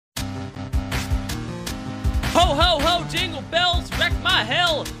Ho, ho, ho, jingle bells, wreck my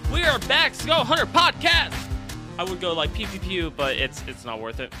hell. We are back, Skull Hunter Podcast. I would go like pew, pew, pew, but it's not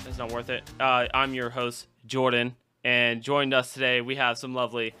worth it. It's not worth it. I'm your host, Jordan, and joined us today, we have some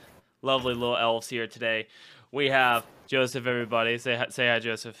lovely little elves here today. We have Joseph, everybody. Say hi,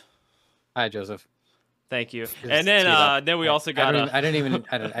 Joseph. Hi, Joseph. Thank you. And then we also got... I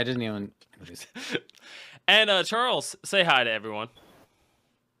didn't even... And Charles, say hi to everyone.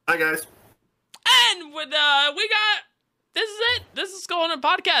 Hi, guys. And with we got... This is it. This is Skull Hunter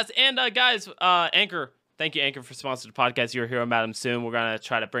Podcast. And guys, Anchor... Thank you, Anchor, for sponsoring the podcast. You'll hear him, Madam, soon. We're going to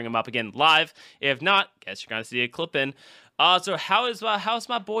try to bring him up again live. If not, guess you're going to see a clip in. So how's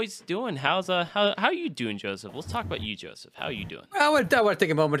my boys doing? How are you doing, Joseph? Let's talk about you, Joseph. How are you doing? I want to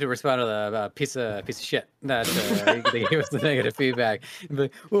take a moment to respond to the piece of shit that they gave us the negative feedback.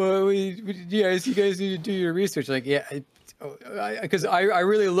 But, well, you guys need to do your research. Like, yeah, because I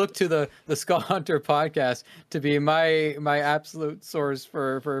really look to the Skull Hunter podcast to be my absolute source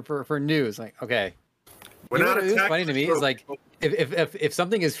for news. Like, okay. You know what is funny to me is like if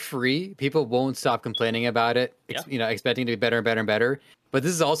something is free, people won't stop complaining about it. Yeah. Expecting to be better and better and better. But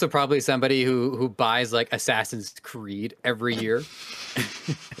this is also probably somebody who buys like Assassin's Creed every year.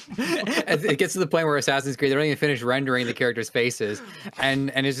 It gets to the point where Assassin's Creed, they don't even finish rendering the characters' faces,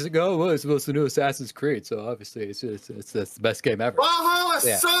 and it's just like, oh, well, it's supposed to do Assassin's Creed, so obviously it's the best game ever. Oh,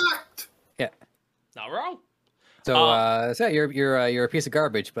 it sucked. Yeah, not wrong. So, so you're a piece of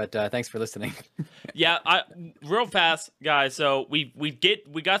garbage, but thanks for listening. Yeah, real fast, guys. So we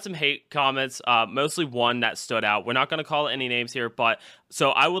got some hate comments, mostly one that stood out. We're not going to call any names here, but so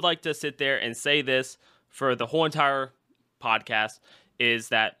I would like to sit there and say this for the whole entire podcast is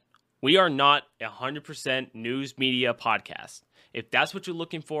that we are not 100% news media podcast. If that's what you're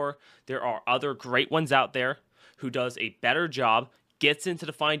looking for, there are other great ones out there who does a better job, gets into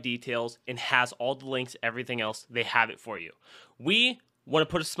the fine details, and has all the links, everything else. They have it for you. We want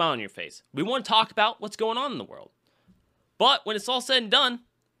to put a smile on your face. We want to talk about what's going on in the world. But when it's all said and done,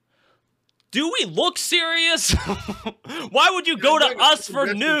 do we look serious? Why would you go to us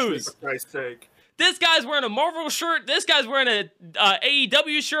for news? For Christ's sake. This guy's wearing a Marvel shirt. This guy's wearing a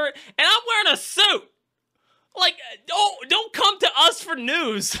AEW shirt. And I'm wearing a suit. Like, don't come to us for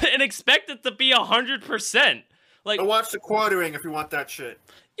news and expect it to be 100%. Like, go watch the quartering if you want that shit.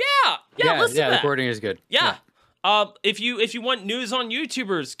 Yeah, listen to that. The quartering is good. Yeah. If you want news on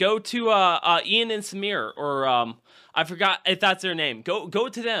YouTubers, go to Ian and Samir, or I forgot if that's their name. Go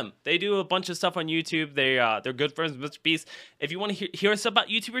to them. They do a bunch of stuff on YouTube. They're good friends with Mr. Beast. If you want to hear stuff about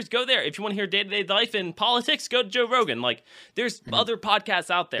YouTubers, go there. If you want to hear day-to-day life and politics, go to Joe Rogan. Like, there's other podcasts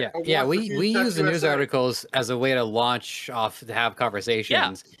out there. Yeah. We use the news articles as a way to launch off to have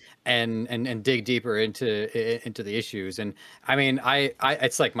conversations. Yeah. And dig deeper into the issues. And I mean, I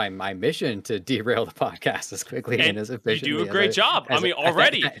it's like my mission to derail the podcast as quickly and as efficiently. You do a great job. I mean,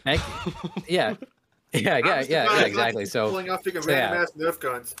 already. Thank you. Yeah, exactly. So pulling off random ass Nerf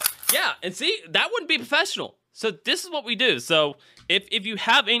guns. Yeah, and see, that wouldn't be professional. So this is what we do. So if you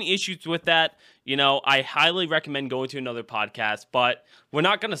have any issues with that, I highly recommend going to another podcast. But we're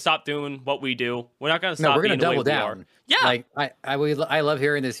not going to stop doing what we do. We're not going to stop. No, we're going to double down. We are. Yeah, like I love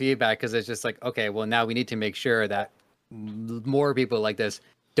hearing this feedback because it's just like, okay, well now we need to make sure that more people like this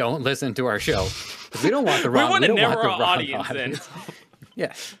don't listen to our show. We don't want the wrong. We want to narrow our audience in.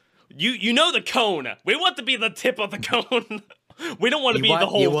 Yeah, you know the cone. We want to be the tip of the cone. We don't want to be the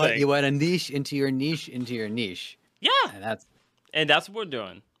whole thing. You want a niche into your niche into your niche. Yeah, and that's what we're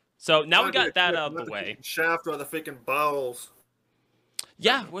doing. So now we got that out of the way. Shaft or the freaking balls.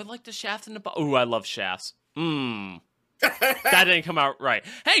 Yeah, we're like the shaft and the ball. Ooh, I love shafts. That didn't come out right.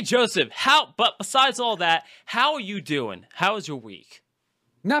 Hey, Joseph, but besides all that, how are you doing? How was your week?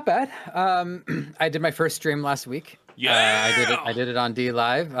 Not bad. I did my first stream last week. Yeah, I did it on D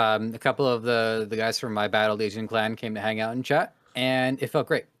Live. A couple of the guys from my Battle Legion clan came to hang out and chat, and it felt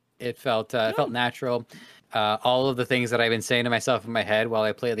great. It felt natural. All of the things that I've been saying to myself in my head while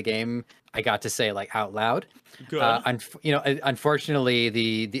I play the game, I got to say like out loud. Good. Unfortunately,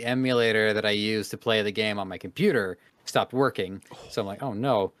 the emulator that I use to play the game on my computer stopped working. So I'm like, oh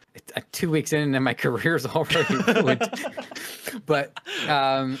no, 2 weeks in and my career's already ruined. But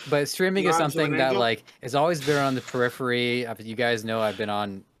streaming is something that like has always been on the periphery. You guys know I've been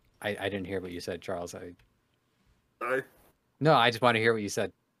on. I didn't hear what you said, Charles. No, I just want to hear what you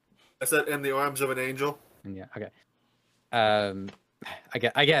said. I said in the arms of an angel. Yeah. Okay.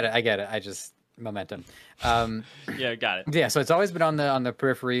 I get it. I just momentum. Yeah, got it. Yeah. So it's always been on the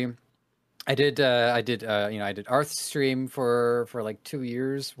periphery. I did Arth stream for like 2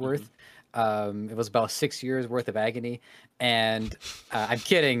 years worth. It was about 6 years worth of agony, and I'm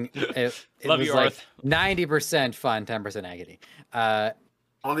kidding. It Love was you, like Earth. 90% fun, 10% agony.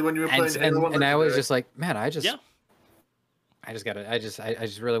 Only when you were And playing Halo 1 and I was Legendary. just like, man, I just Yeah. I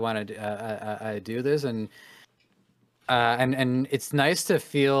just really want to do this, and it's nice to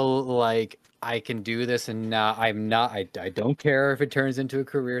feel like I can do this, and I don't care if it turns into a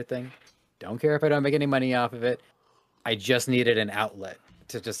career thing, don't care if I don't make any money off of it. I just needed an outlet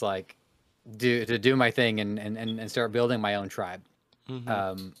to just like do my thing and start building my own tribe,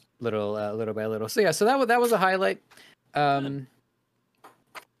 little by little. So yeah, so that was a highlight. Other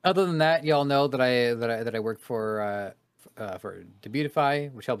than that, y'all know that I work for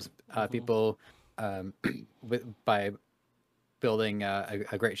Debutify, which helps people by building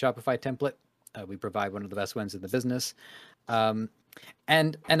a great Shopify template. We provide one of the best ones in the business. And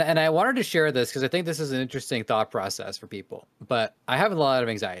I wanted to share this because I think this is an interesting thought process for people. But I have a lot of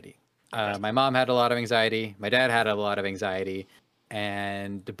anxiety. My mom had a lot of anxiety. My dad had a lot of anxiety,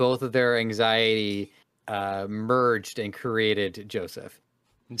 and both of their anxiety merged and created Joseph.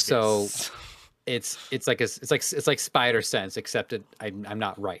 So it's like spider sense, except I'm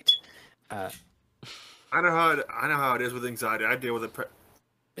not right. I know how it is with anxiety. I deal with it.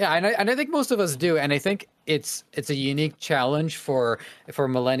 Yeah, and I think most of us do, and I think it's a unique challenge for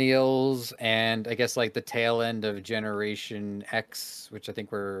millennials, and I guess like the tail end of Generation X, which I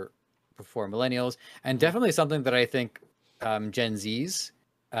think were before millennials, and definitely something that I think Gen Zs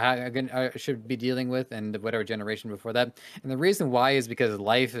should be dealing with, and whatever generation before that. And the reason why is because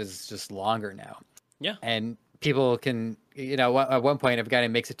life is just longer now. Yeah. And people can, at one point, if a guy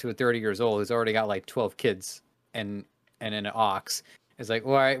makes it to 30 years old, he's already got like 12 kids and an ox. It's like,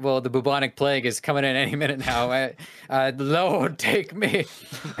 all right, well, the bubonic plague is coming in any minute now. Lord, take me.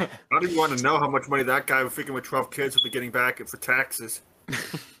 I don't even want to know how much money that guy with freaking with 12 kids will be getting back for taxes.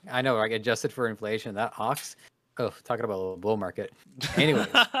 I know, right? Adjusted for inflation, that ox. Oh, talking about a little bull market. Anyways.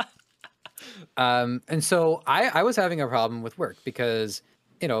 And so I was having a problem with work because,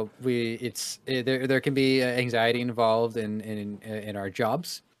 there can be anxiety involved in our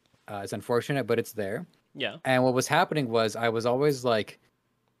jobs. It's unfortunate, but it's there. Yeah. And what was happening was I was always like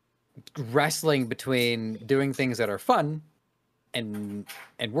wrestling between doing things that are fun and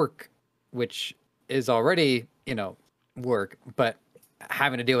work, which is already, work, but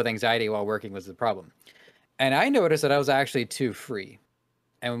having to deal with anxiety while working was the problem. And I noticed that I was actually too free.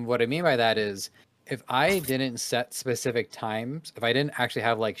 And what I mean by that is if I didn't set specific times, if I didn't actually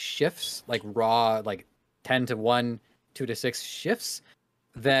have like shifts, like raw, like 10 to 1, 2 to 6 shifts,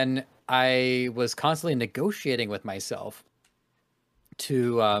 then I was constantly negotiating with myself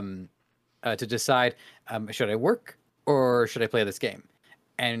to decide, should I work or should I play this game?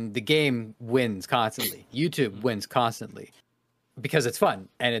 And the game wins constantly. YouTube wins constantly because it's fun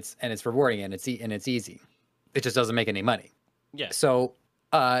and it's rewarding and it's easy. It just doesn't make any money. Yeah. So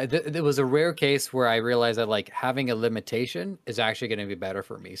there was a rare case where I realized that like having a limitation is actually going to be better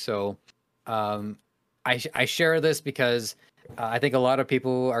for me. So I share this because I think a lot of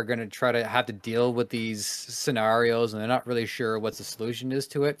people are going to try to have to deal with these scenarios and they're not really sure what the solution is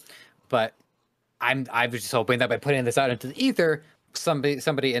to it. But I'm just hoping that by putting this out into the ether,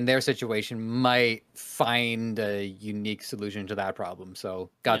 somebody in their situation might find a unique solution to that problem. So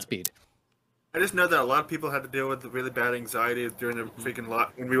Godspeed. I just know that a lot of people had to deal with really bad anxiety during the freaking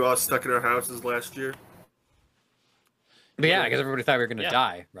lot when we were all stuck in our houses last year. But yeah, because everybody thought we were going to Yeah.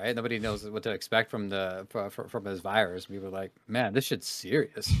 die, right? Nobody knows what to expect from this virus. We were like, man, this shit's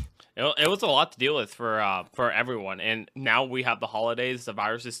serious. It was a lot to deal with for everyone, and now we have the holidays. The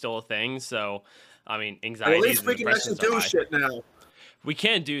virus is still a thing, so I mean, Well, anxiety. at least we can actually do shit now. We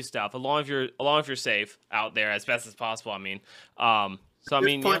can do stuff as long as you're safe out there as best as possible. I mean, so I At this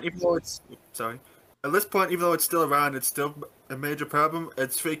mean, point, even though it's at this point, even though it's still around, it's still a major problem.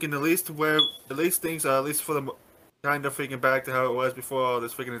 It's freaking at least things are at least for the kind of freaking back to how it was before all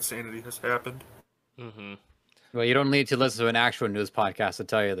this freaking insanity has happened. Mm-hmm. Well, you don't need to listen to an actual news podcast to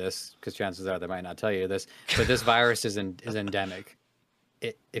tell you this, because chances are they might not tell you this. But this virus is endemic.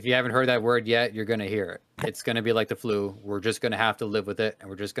 If you haven't heard that word yet, you're going to hear it. It's going to be like the flu. We're just going to have to live with it, and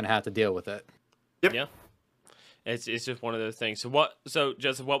we're just going to have to deal with it. Yep. Yeah. It's just one of those things. So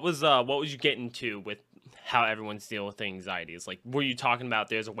Joseph, what was you getting to with how everyone's dealing with anxiety? It's like, were you talking about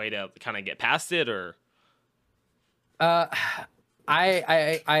there's a way to kind of get past it, or? I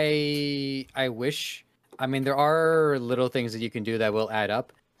wish. I mean, there are little things that you can do that will add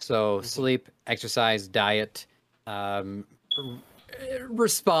up. So sleep, exercise, diet,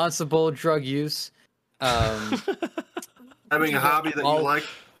 responsible drug use, Having a hobby that you like.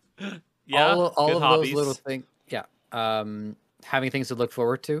 Yeah, all good of hobbies. those little things. Yeah. having things to look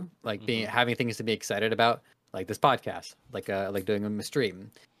forward to, like having things to be excited about, like this podcast, like doing a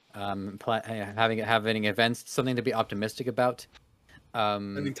stream, having events, something to be optimistic about.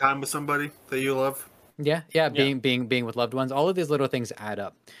 Spending time with somebody that you love. Yeah, being with loved ones. All of these little things add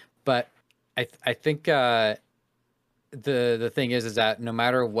up. But I think the thing is that no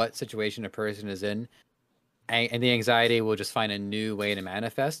matter what situation a person is in, and the anxiety will just find a new way to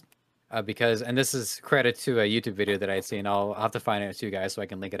manifest. Because, and this is credit to a YouTube video that I'd seen. I'll have to find it to you guys so I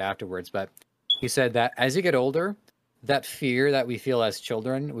can link it afterwards. But he said that as you get older, that fear that we feel as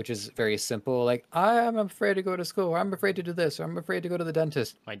children, which is very simple, like I'm afraid to go to school, or I'm afraid to do this, or I'm afraid to go to the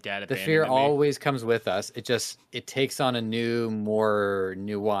dentist. My dad The fear always comes with us. It takes on a new, more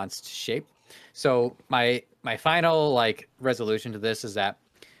nuanced shape. So my final like resolution to this is that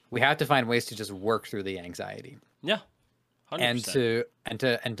we have to find ways to just work through the anxiety. Yeah. 100%.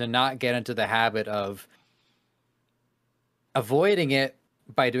 And to not get into the habit of avoiding it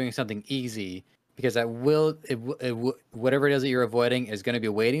by doing something easy, because that whatever it is that you're avoiding is going to be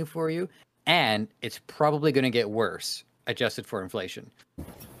waiting for you, and it's probably going to get worse adjusted for inflation.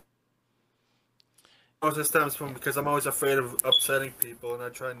 Most of the stems from because I'm always afraid of upsetting people, and I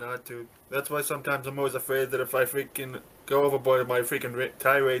try not to. That's why sometimes I'm always afraid that if I freaking go overboard, my freaking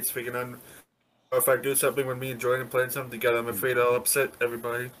tirade's freaking on. Or if I do something with me and Jordan playing something together, I'm afraid I'll upset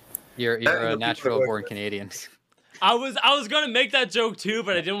everybody. You're a natural born Canadian. I was gonna make that joke too,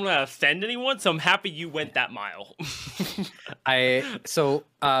 but I didn't want to offend anyone, so I'm happy you went that mile.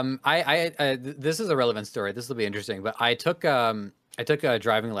 This is a relevant story. This will be interesting. But I took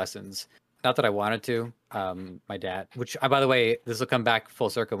driving lessons. Not that I wanted to. My dad, which by the way, this will come back full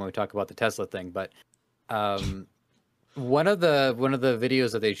circle when we talk about the Tesla thing. But one of the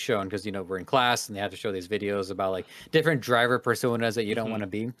videos that they'd shown, because we're in class and they have to show these videos about like different driver personas that you don't want to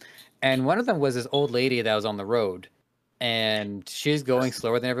be, and one of them was this old lady that was on the road, and she's going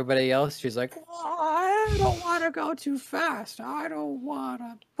slower than everybody else. She's like, I don't want to go too fast. I don't want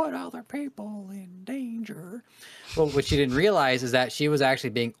to put other people in danger. Well, what she didn't realize is that she was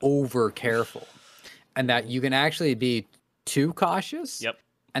actually being over careful, and that you can actually be too cautious. Yep.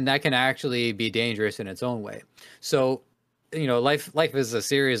 And that can actually be dangerous in its own way. So, life is a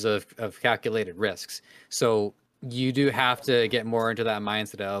series of calculated risks. So you do have to get more into that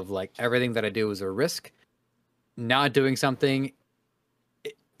mindset of like everything that I do is a risk. Not doing something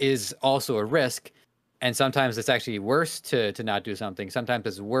is also a risk. And sometimes it's actually worse to not do something. Sometimes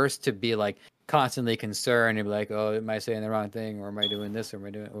it's worse to be like constantly concerned and be like, oh, am I saying the wrong thing? Or am I doing this? Or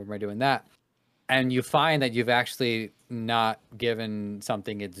am I doing that? And you find that you've actually not given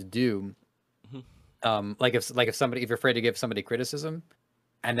something its due. Like if you're afraid to give somebody criticism,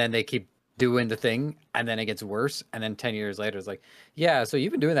 and then they keep doing the thing, and then it gets worse, and then 10 years later, it's like, yeah, so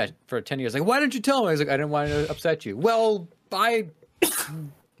you've been doing that for 10 years. Like, why didn't you tell me? I was like, I didn't want to upset you. Well,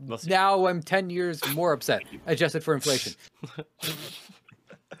 now I'm 10 years more upset, adjusted for inflation.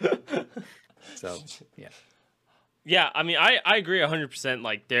 So, yeah. Yeah, I mean, I agree 100%.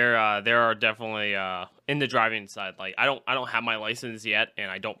 Like there are definitely in the driving side. Like I don't have my license yet, and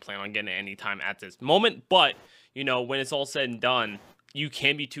I don't plan on getting it anytime at this moment. But when it's all said and done, you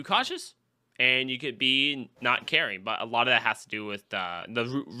can be too cautious, and you could be not caring. But a lot of that has to do with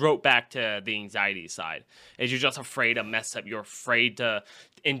the rope back to the anxiety side. Is you're just afraid to mess up. You're afraid to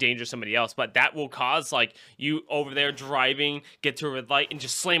endanger somebody else. But that will cause like you over there driving, get to a red light, and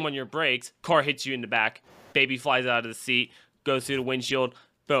just slam on your brakes. Car hits you in the back. Baby flies out of the seat, goes through the windshield.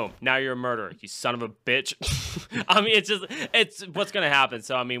 Boom. Now you're a murderer, you son of a bitch. I mean, it's what's going to happen.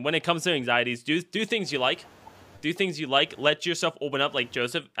 So, I mean, when it comes to anxieties, do things you like. Do things you like. Let yourself open up. Like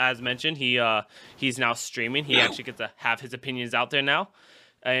Joseph, as mentioned, he's now streaming. He actually gets to have his opinions out there now.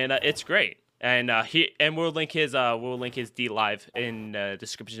 And it's great. And we'll link his D Live in the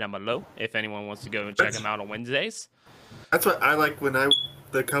description down below if anyone wants to go and check him out on Wednesdays. That's what I like when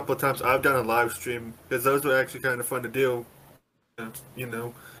the couple of times I've done a live stream, because those were actually kind of fun to do,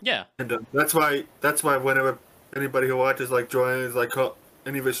 Yeah. And that's why whenever anybody who watches like joins like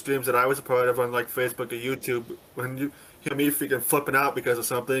any of his streams that I was a part of on like Facebook or YouTube, when you hear me freaking flipping out because of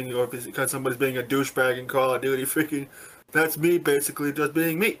something, or because somebody's being a douchebag in Call of Duty, freaking, that's me basically just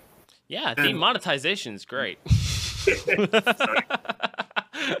being me. Yeah, demonetization is great.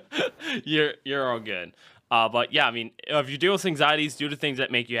 You're all good. But yeah, I mean, if you deal with anxieties, do the things that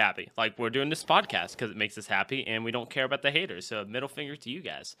make you happy. Like we're doing this podcast because it makes us happy, and we don't care about the haters. So middle finger to you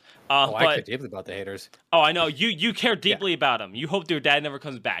guys. I care deeply about the haters. Oh, I know you care deeply about them. You hope their dad never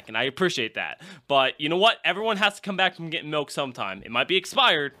comes back, and I appreciate that. But you know what? Everyone has to come back from getting milk sometime. It might be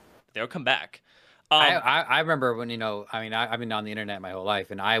expired, but they'll come back. I remember when I've been on the internet my whole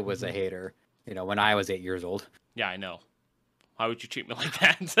life, and I was a hater. When I was 8 years old. Yeah, I know. How would you treat me like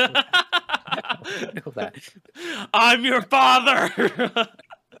that? Know that. I'm your father.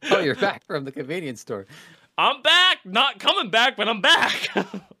 Oh, you're back from the convenience store. I'm back. Not coming back, but I'm back. We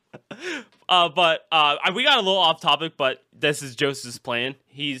got a little off topic, but this is Joseph's plan.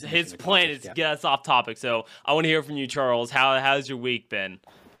 His plan is to get us off topic. So I want to hear from you, Charles. How's your week been?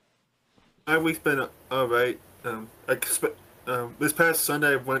 My week's been all right. This past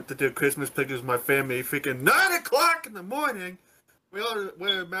Sunday, I went to do Christmas pictures with my family. Freaking 9:00 in the morning. We all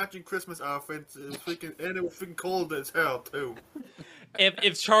wear matching Christmas outfits. It was and it was freaking cold as hell too.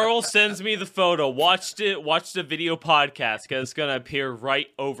 If Charles sends me the photo, watch the video podcast because it's gonna appear right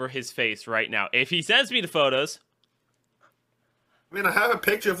over his face right now. If he sends me the photos, I mean, I have a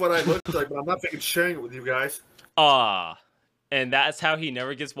picture of what I look like, but I'm not freaking sharing it with you guys. and that's how he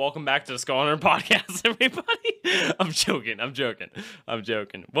never gets welcome back to the Skull Hunter podcast. Everybody, I'm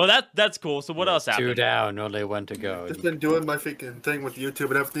joking. Well, that's cool. So what else happened? 2 down, only 1 to go. Just been doing my freaking thing with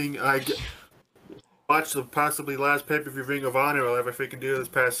YouTube and everything. Watched the possibly last pay-per-view Ring of Honor I'll ever freaking do this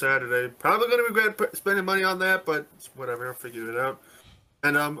past Saturday. Probably going to regret spending money on that, but whatever, I'll figure it out.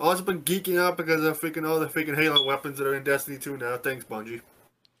 And also been geeking out because of freaking all the freaking Halo weapons that are in Destiny 2 now. Thanks, Bungie.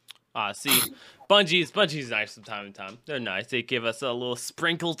 See, Bungie's nice from time to time. They're nice. They give us a little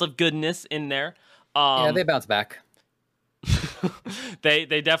sprinkles of goodness in there. Yeah, they bounce back. they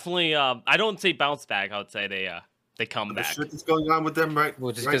definitely. I don't say bounce back. I would say they come back. The shit that's going on with them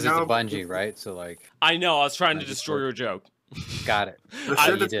well, just because it's a Bungie, right? So like. I know. I was trying to destroy your joke. Got it. The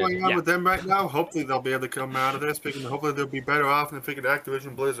shit that's going on with them right now. Hopefully they'll be able to come out of this. Hopefully they'll be better off than freaking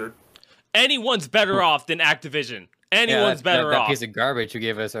Activision Blizzard. Anyone's better off than Activision. Anyone's better off. That piece of garbage who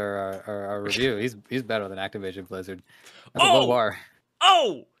gave us our review. He's better than Activision Blizzard. That's a low bar.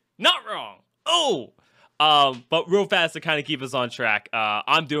 Oh, not wrong. But real fast to kind of keep us on track.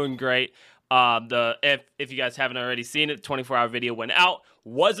 I'm doing great. If you guys haven't already seen it, 24-hour video went out.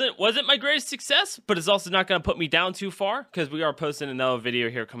 Wasn't my greatest success, but it's also not going to put me down too far because we are posting another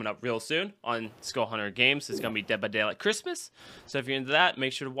video here coming up real soon on Skull Hunter Games. It's going to be Dead by Daylight Christmas. So if you're into that,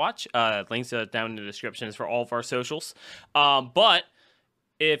 make sure to watch. Links are down in the descriptions for all of our socials. But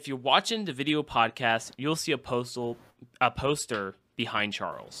if you're watching the video podcast, you'll see a poster behind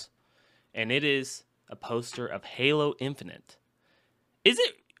Charles, and it is a poster of Halo Infinite. Is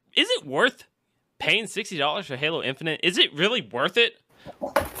it worth paying $60 for Halo Infinite? Is it really worth it?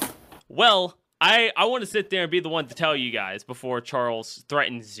 Well, I want to sit there and be the one to tell you guys before Charles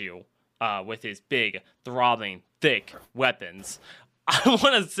threatens you with his big, throbbing, thick weapons. I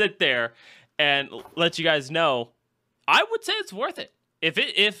want to sit there and let you guys know I would say it's worth it.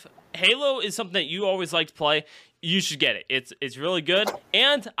 If Halo is something that you always like to play, you should get it. It's really good,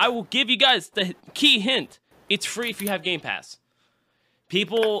 and I will give you guys the key hint. It's free if you have Game Pass.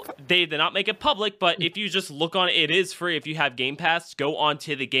 People, they did not make it public, but if you just look on it, it is free if you have Game Pass. Go on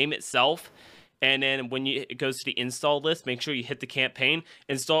to the game itself, and then when it goes to the install list, make sure you hit the campaign,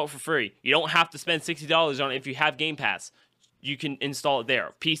 install it for free. You don't have to spend $60 on it if you have Game Pass. You can install it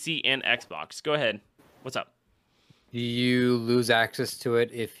there, PC and Xbox. Go ahead. What's up? You lose access to it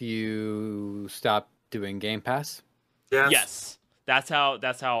if you stop doing Game Pass? Yes. That's how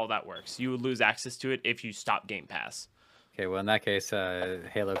all that works. You would lose access to it if you stop Game Pass. Okay, well in that case,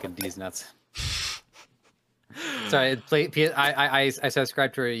 Halo can D's nuts. Sorry, I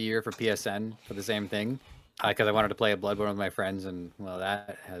subscribed for a year for PSN for the same thing because I wanted to play a Bloodborne with my friends, and well,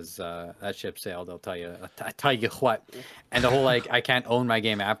 that has that ship sailed. I'll tell you what. And the whole I can't own my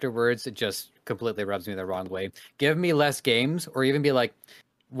game afterwards. It just completely rubs me the wrong way. Give me less games, or even be like,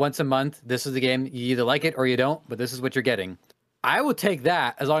 once a month, this is the game. You either like it or you don't, but this is what you're getting. I will take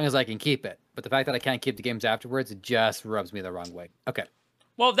that as long as I can keep it. But the fact that I can't keep the games afterwards, it just rubs me the wrong way. Okay.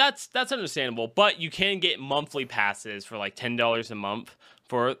 Well, that's understandable, but you can get monthly passes for like $10 a month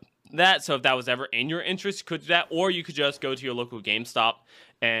for that. So if that was ever in your interest, you could do that, or you could just go to your local GameStop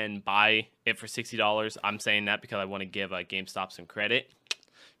and buy it for $60. I'm saying that because I want to give GameStop some credit.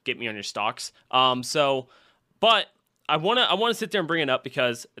 Get me on your stocks. But I want to sit there and bring it up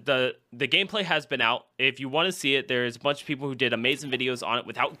because the gameplay has been out. If you want to see it, there's a bunch of people who did amazing videos on it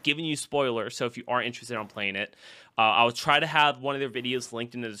without giving you spoilers. So if you are interested in playing it, I'll try to have one of their videos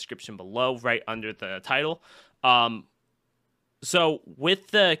linked in the description below, right under the title. So with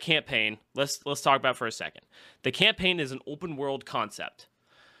the campaign, let's talk about it for a second. The campaign is an open world concept.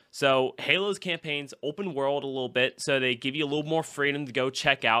 So Halo's campaign's open world a little bit, so they give you a little more freedom to go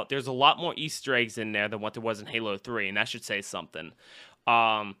check out. There's a lot more Easter eggs in there than what there was in Halo 3, and that should say something.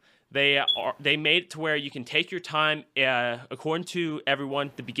 They made it to where you can take your time. According to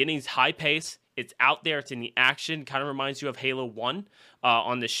everyone, the beginning's high pace. It's out there. It's in the action. Kind of reminds you of Halo 1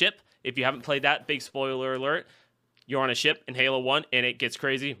 on the ship. If you haven't played that, big spoiler alert. you're on a ship in Halo 1 and it gets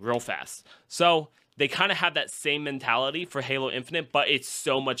crazy real fast. So they kind of have that same mentality for Halo Infinite, but it's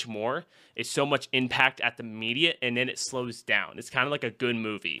so much more. It's so much impact at the immediate, and then it slows down. It's kind of like a good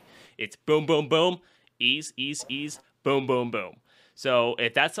movie. It's boom, boom, boom, ease, ease, ease, boom, boom, boom. So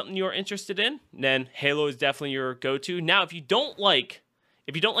if that's something you're interested in, then Halo is definitely your go-to. Now, if you don't like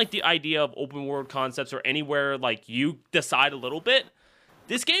the idea of open world concepts or anywhere like you decide a little bit,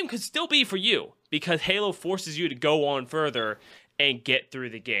 this game could still be for you because Halo forces you to go on further and get through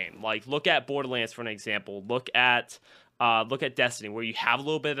the game. Like, look at Borderlands for an example. Look at Destiny, where you have a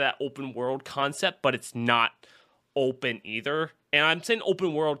little bit of that open world concept, but it's not open either. And I'm saying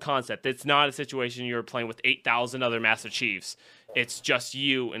open world concept. It's not a situation you're playing with 8,000 other Master Chiefs. It's just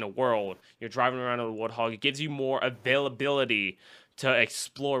you in a world. You're driving around on a Warthog. It gives you more availability to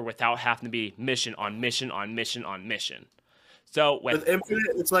explore without having to be mission on mission on mission on mission. So with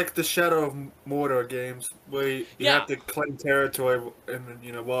Infinite, it's like the Shadow of Mordor games, where you have to claim territory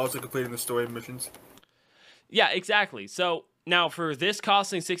and while also completing the story missions. Yeah, exactly. So now for this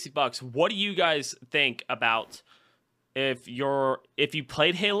costing $60, what do you guys think about if you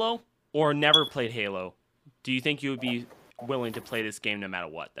played Halo or never played Halo? Do you think you would be willing to play this game no matter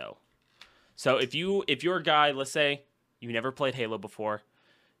what, though? So if you're a guy, let's say you never played Halo before,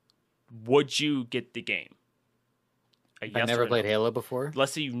 would you get the game? I never played Halo before.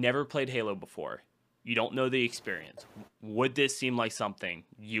 Let's say you never played Halo before. You don't know the experience. Would this seem like something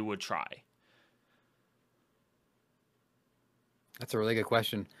you would try? That's a really good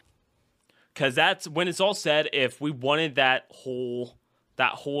question. Because that's when it's all said. If we wanted that whole,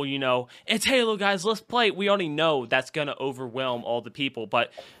 it's Halo, guys, let's play. We already know that's gonna overwhelm all the people.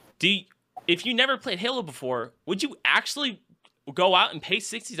 But if you never played Halo before, would you actually go out and pay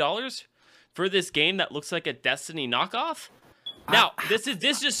 $60 for this game that looks like a Destiny knockoff? Now, this is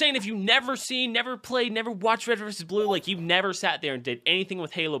just saying if you've never seen, never played, never watched Red vs. Blue, like you've never sat there and did anything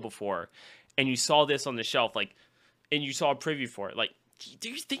with Halo before, and you saw this on the shelf, like, and you saw a preview for it, like, do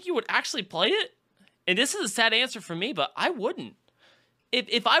you think you would actually play it? And this is a sad answer for me, but I wouldn't.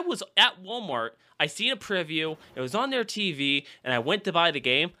 If I was at Walmart, I seen a preview, it was on their TV, and I went to buy the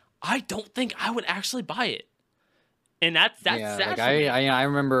game, I don't think I would actually buy it. And that's sad. Like I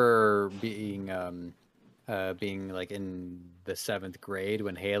remember being like in the 7th grade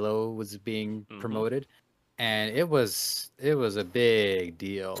when Halo was being promoted, and it was a big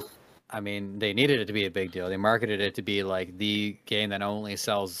deal. I mean, they needed it to be a big deal. They marketed it to be like the game that not only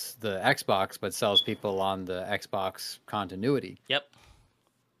sells the Xbox but sells people on the Xbox continuity. Yep.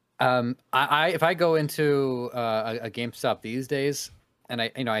 If I go into a GameStop these days,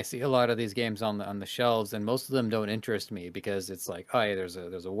 and I see a lot of these games on the shelves, and most of them don't interest me because it's like, oh, yeah, there's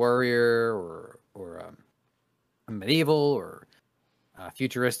a warrior or a medieval or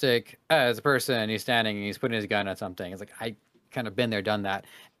futuristic. As a person, he's standing and he's putting his gun on something. It's like I kind of been there, done that,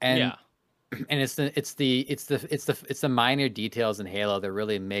 and yeah. And it's the minor details in Halo that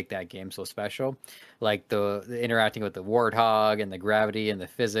really make that game so special, like the interacting with the Warthog and the gravity and the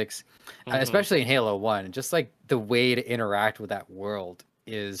physics, especially in Halo 1. Just like the way to interact with that world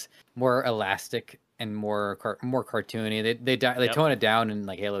is more elastic and more cartoony. They tone it down in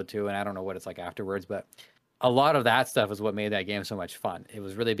like Halo 2, and I don't know what it's like afterwards, but a lot of that stuff is what made that game so much fun. It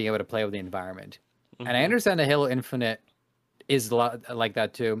was really being able to play with the environment, and I understand that Halo Infinite is a lot like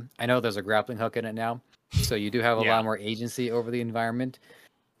that too. I know there's a grappling hook in it now, so you do have a lot more agency over the environment.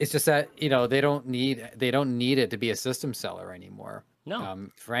 It's just that they don't need it to be a system seller anymore. No.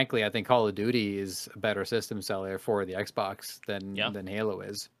 Frankly, I think Call of Duty is a better system seller for the Xbox than Halo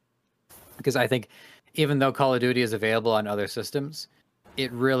is, because I think even though Call of Duty is available on other systems, it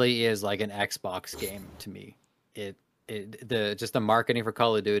really is like an Xbox game to me. The marketing for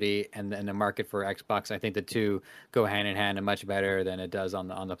Call of Duty and the market for Xbox, I think the two go hand in hand and much better than it does on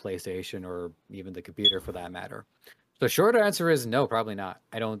the PlayStation or even the computer for that matter. The short answer is no, probably not.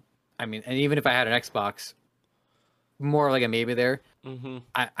 And even if I had an Xbox, more like a maybe there.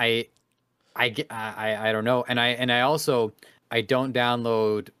 I don't know, and I also don't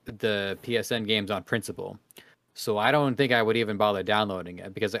download the PSN games on principle, so I don't think I would even bother downloading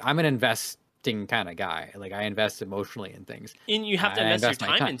it because I'm an investing kind of guy. Like I invest emotionally in things, and you have to invest your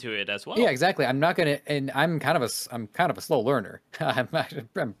time into it as well. Yeah, exactly. I'm not gonna, and I'm kind of a slow learner. I'm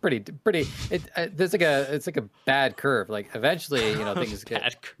pretty. It's like a bad curve. Like eventually, things get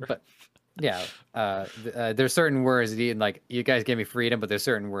bad curve. But yeah, there's certain words, and like you guys give me freedom, but there's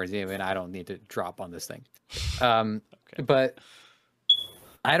certain words even I don't need to drop on this thing. Okay. But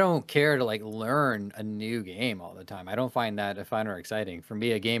I don't care to like learn a new game all the time. I don't find that fun or exciting. For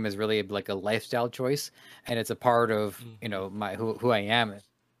me, a game is really like a lifestyle choice, and it's a part of my who I am.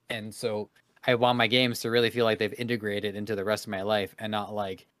 And so I want my games to really feel like they've integrated into the rest of my life and not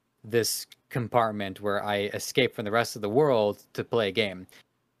like this compartment where I escape from the rest of the world to play a game.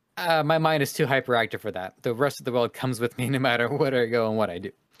 My mind is too hyperactive for that. The rest of the world comes with me no matter where I go and what I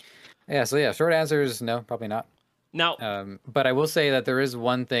do. Yeah, so yeah, short answer is no, probably not. Now, But I will say that there is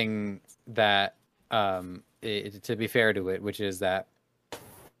one thing that, to be fair to it, which is that,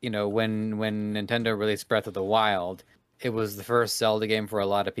 when Nintendo released Breath of the Wild, it was the first Zelda game for a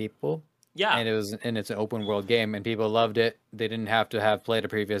lot of people. yeah, And it's an open world game, and people loved it. They didn't have to have played a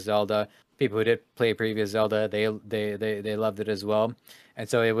previous Zelda. People who did play previous Zelda, they loved it as well. And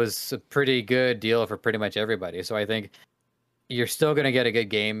so it was a pretty good deal for pretty much everybody. So I think you're still gonna get a good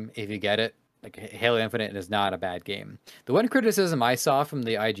game if you get it. Like Halo Infinite is not a bad game. The one criticism I saw from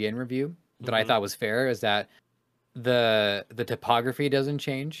the IGN review that I thought was fair is that the topography doesn't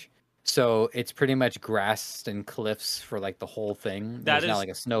change. So it's pretty much grass and cliffs for like the whole thing. There's not like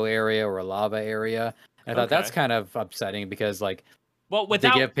a snow area or a lava area. I thought that's kind of upsetting because like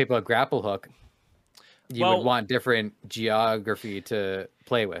to give people a grapple hook, you would want different geography to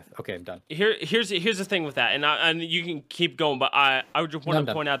play with. Okay, I'm done. Here's the thing with that, and you can keep going, but I would just want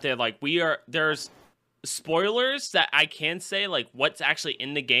to point out there, like there's spoilers that I can say, like what's actually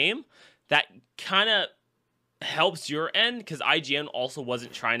in the game that kind of helps your end, because IGN also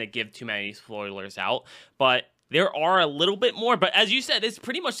wasn't trying to give too many spoilers out, but there are a little bit more. But as you said, it's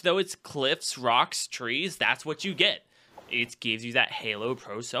pretty much, though, it's cliffs, rocks, trees. That's what you get. It gives you that Halo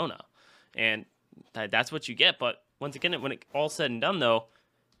persona, and that's what you get. But once again, when it all said and done, though,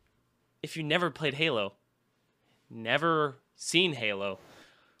 if you never played Halo, never seen Halo,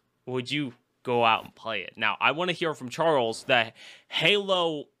 would you go out and play it? Now, I want to hear from Charles, the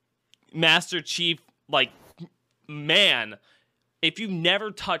Halo Master Chief, like, man, if you've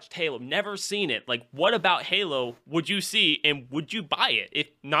never touched Halo, never seen it, like, what about Halo would you see and would you buy it? If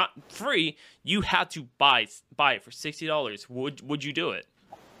not free, you had to buy it for $60. Would you do it?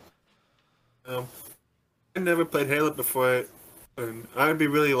 I never played Halo before, and I'd be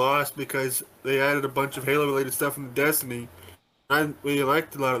really lost because they added a bunch of Halo-related stuff into Destiny. I really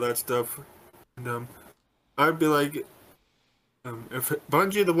liked a lot of that stuff, and I'd be like, if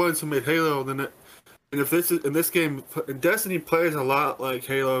Bungie are the ones who made Halo, then and if this is in this game, and Destiny plays a lot like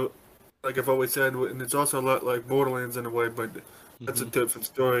Halo, like I've always said, and it's also a lot like Borderlands in a way, but that's a different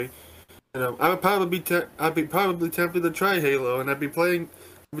story. And I would probably I'd be probably tempted to try Halo, and I'd be trying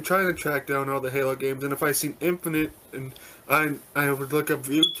to track down all the Halo games. And if I seen Infinite, and I would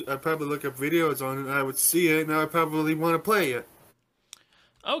I'd probably look up videos on it, and I would see it, and I would probably want to play it.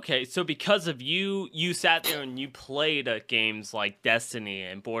 Okay, so because of you sat there and you played games like Destiny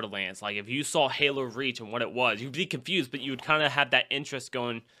and Borderlands, like if you saw Halo Reach and what it was, you'd be confused, but you would kind of have that interest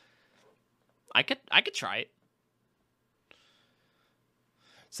going, I could try it.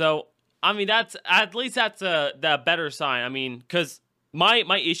 So, I mean, that's the better sign. I mean, because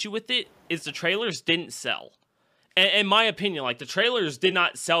my issue with it is the trailers didn't sell. And in my opinion, like the trailers did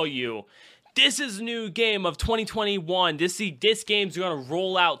not sell you, this is a new game of 2021. This game's going to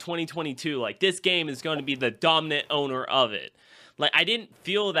roll out 2022. Like, this game is going to be the dominant owner of it. Like, I didn't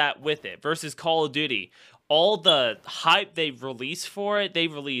feel that with it. Versus Call of Duty. All the hype they released for it, they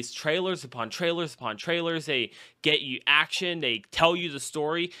released trailers upon trailers upon trailers. They get you action. They tell you the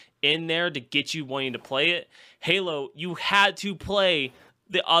story in there to get you wanting to play it. Halo, you had to play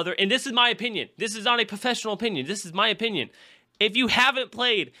the other. And this is my opinion. This is not a professional opinion. This is my opinion. If you haven't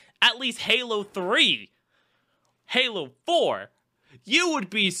played at least Halo 3, Halo 4, you would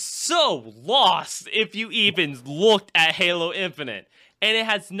be so lost if you even looked at Halo Infinite. And it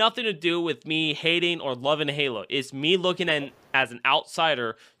has nothing to do with me hating or loving Halo. It's me looking at as an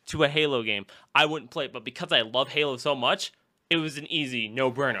outsider to a Halo game. I wouldn't play it, but because I love Halo so much, it was an easy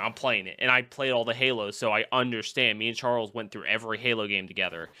no-brainer. I'm playing it. And I played all the Halos, so I understand. Me and Charles went through every Halo game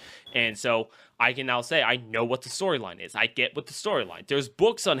together. And so I can now say I know what the storyline is. I get what the storyline. There's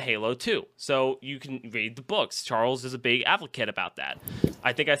books on Halo too, so you can read the books. Charles is a big advocate about that.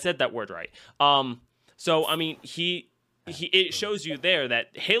 I think I said that word right. So I mean, it shows you there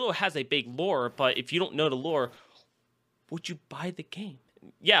that Halo has a big lore, but if you don't know the lore, would you buy the game?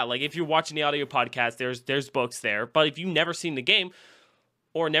 Yeah, like if you're watching the audio podcast, there's books there, but if you've never seen the game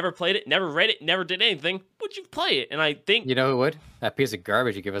or never played it, never read it, never did anything, would you play it? And I think you know who would? That piece of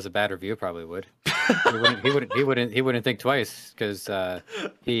garbage you give us a bad review probably would. He wouldn't think twice because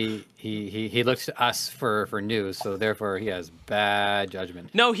he looks to us for news, so therefore he has bad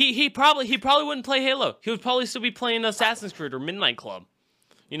judgment. No, he probably wouldn't play Halo. He would probably still be playing Assassin's Creed or Midnight Club.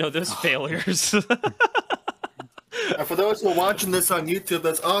 You know, those failures. And for those who are watching this on YouTube,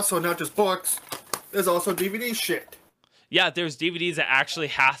 that's also not just books. There's also DVD shit. Yeah, there's DVDs that actually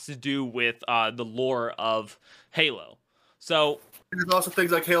has to do with the lore of Halo. So And there's also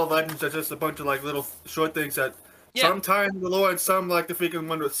things like Halo Legends that's just a bunch of like little short things that Yeah. some tie into the lore and some like the freaking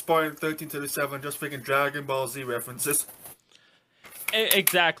one with Spartan 1337, just freaking Dragon Ball Z references.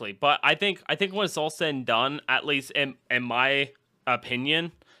 exactly, but I think when it's all said and done, at least in my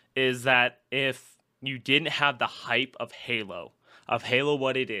opinion, is that if you didn't have the hype of Halo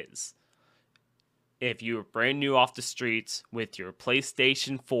what it is, if you were brand new off the streets with your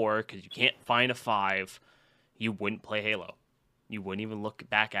PlayStation 4 because you can't find a 5, you wouldn't play Halo. You wouldn't even look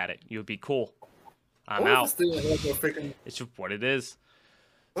back at it. You would be cool. I'm What out. was this thing like a freaking? It's just what it is.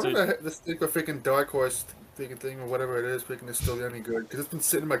 What was this thing a freaking Dark Horse freaking thing or whatever it is freaking is still any good? Because it's been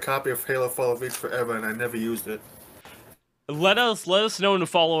sitting in my copy of Halo Fall of Reach forever and I never used it. Let us know in the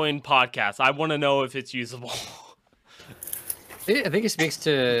following podcast. I want to know if it's usable. I think it speaks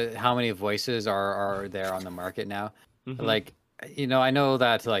to how many voices are there on the market now. Mhm. Like, you know, I know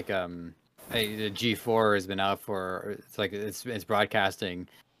that like the G4 has been out for it's broadcasting,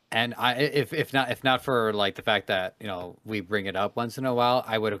 and if not for like the fact that you know we bring it up once in a while,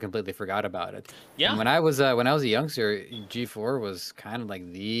 I would have completely forgot about it. Yeah. And when I was a youngster, G4 was kind of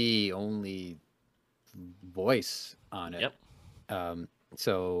like the only voice on it. Yep.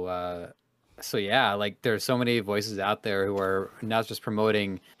 So yeah, like there's so many voices out there who are not just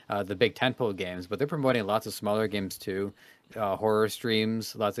promoting the big tentpole games, but they're promoting lots of smaller games too, horror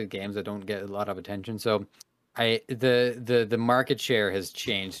streams, lots of games that don't get a lot of attention. So, the market share has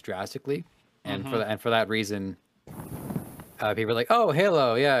changed drastically, and for that reason, people are like, oh,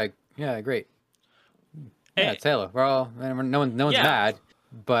 Halo, yeah, great, yeah, it's Halo. We're all no one's Yeah. mad,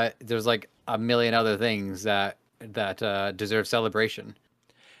 but there's like a million other things that deserve celebration.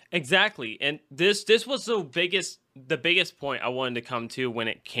 Exactly, and this was the biggest point I wanted to come to when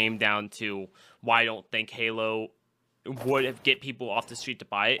it came down to why I don't think Halo would get people off the street to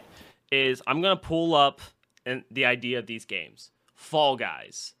buy it. Is I'm gonna pull up the idea of these games. Fall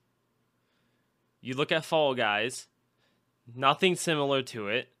Guys. You look at Fall Guys, nothing similar to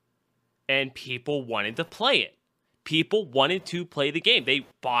it, and people wanted to play it. People wanted to play the game. They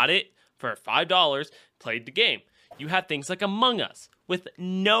bought it for $5, played the game. You have things like Among Us with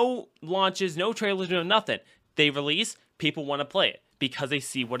no launches, no trailers, no nothing. They release, people want to play it because they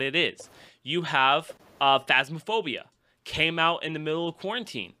see what it is. You have Phasmophobia, came out in the middle of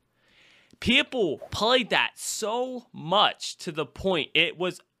quarantine. People played that so much to the point it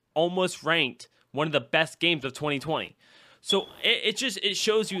was almost ranked one of the best games of 2020. So it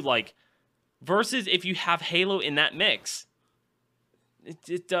shows you like, versus if you have Halo in that mix,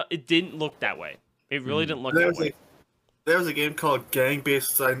 it didn't look that way. It really didn't look that way. There was a game called Gang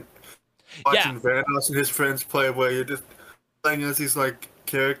based on watching Vanos and his friends play, where you're just playing as these like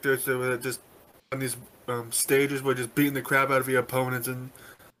characters that were just on these stages where just beating the crap out of your opponents and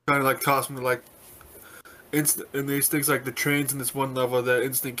trying to like toss them to like and these things like the trains in this one level that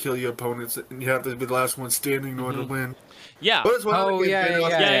instant kill your opponents, and you have to be the last one standing in order to win. Yeah. Oh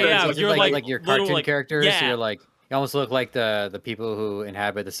yeah. You're like your cartoon like, characters. yeah. So you're like, you almost look like the people who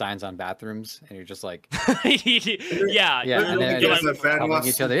inhabit the signs on bathrooms, and you're just like, yeah, and then There's just that helping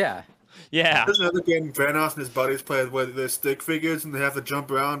each other. Yeah. There's another game Vanos and his buddies play where they're stick figures and they have to jump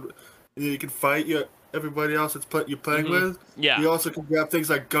around. And you can fight everybody else you're playing with. Yeah. You also can grab things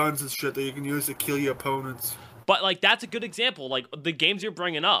like guns and shit that you can use to kill your opponents. But like that's a good example. Like the games you're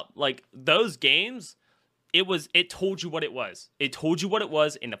bringing up, like those games, it told you what it was. It told you what it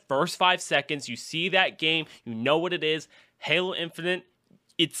was in the first 5 seconds. You see that game, you know what it is. Halo Infinite,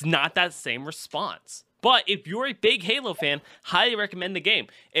 it's not that same response. But if you're a big Halo fan, highly recommend the game.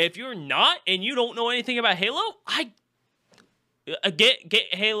 If you're not and you don't know anything about Halo, get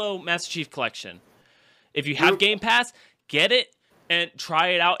Halo Master Chief Collection. If you have Game Pass, get it and try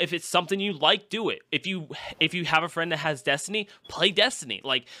it out. If it's something you like, do it. If you have a friend that has Destiny, play Destiny.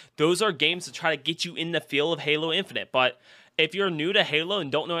 Like those are games to try to get you in the feel of Halo Infinite. But if you're new to Halo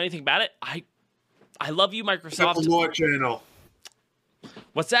and don't know anything about it, I love you, Microsoft. I got the lore channel.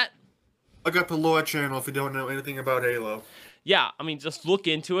 What's that? I got the lore channel if you don't know anything about Halo. Yeah, I mean, just look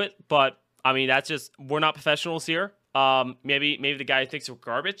into it. But I mean, that's just, we're not professionals here. Maybe the guy who thinks we're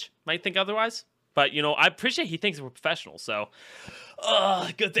garbage might think otherwise. But, you know, I appreciate he thinks we're professionals, so...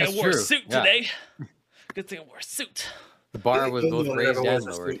 good thing I wore a suit today. Good thing I wore a suit. The bar was both raised and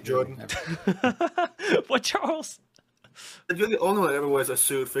lowered. Jordan. What, Charles? You're the only one that ever wears a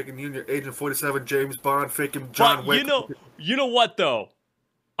suit. Freaking you and your Agent 47, James Bond, freaking John Wick. You know what, though?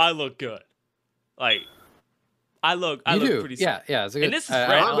 I look good. Like... I look pretty sweet. Yeah. It's a good, and this is red.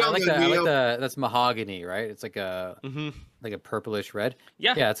 I like the that's mahogany, right? It's like a like a purplish red.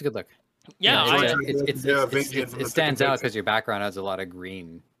 Yeah. It's a good look. Yeah, it stands out because your background has a lot of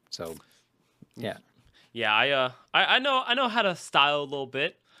green. So, yeah. Yeah, I know how to style a little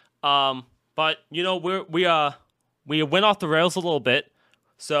bit. But you know, we went off the rails a little bit.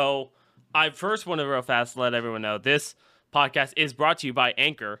 So I first want to real fast let everyone know this podcast is brought to you by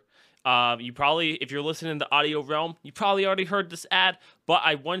Anchor. You probably, if you're listening in the audio realm, you probably already heard this ad, but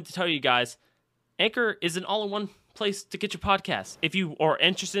I wanted to tell you guys, Anchor is an all-in-one place to get your podcast. If you are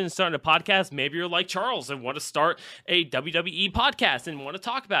interested in starting a podcast, maybe you're like Charles and want to start a WWE podcast and want to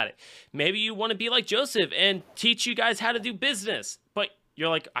talk about it. Maybe you want to be like Joseph and teach you guys how to do business, but you're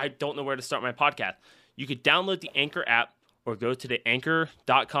like, I don't know where to start my podcast. You could download the Anchor app or go to the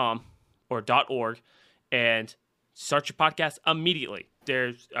anchor.com or .org and start your podcast immediately.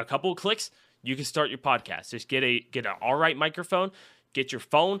 There's a couple of clicks, you can start your podcast. Just get an all right microphone, get your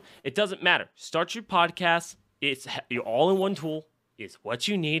phone. It doesn't matter. Start your podcast. It's your all-in-one tool. It's what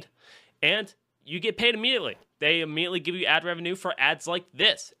you need, and you get paid immediately. They immediately give you ad revenue for ads like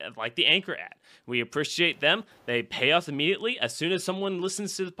this, like the Anchor ad. We appreciate them. They pay us immediately. As soon as someone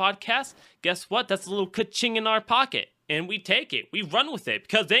listens to the podcast, guess what? That's a little ka-ching in our pocket, and we take it. We run with it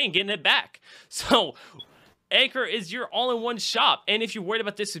because they ain't getting it back. So Anchor is your all-in-one shop, and if you're worried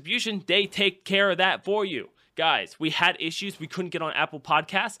about distribution, they take care of that for you. Guys, we had issues. We couldn't get on Apple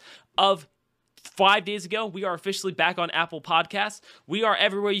Podcasts. Of 5 days ago, we are officially back on Apple Podcasts. We are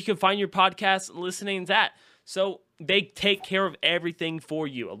everywhere you can find your podcast listenings at. So they take care of everything for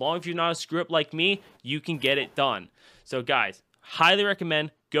you. As long as you're not a screw-up like me, you can get it done. So guys, highly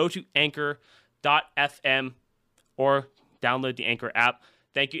recommend go to anchor.fm or download the Anchor app.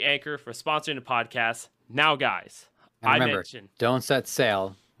 Thank you, Anchor, for sponsoring the podcast. Now, guys, and remember, don't set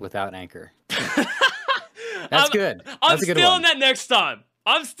sail without Anchor. That's good. I'm stealing that next time.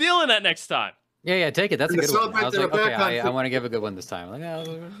 I'm stealing that next time. Yeah, take it. That's a good one. I was like, okay, I want to give a good one this time. Like,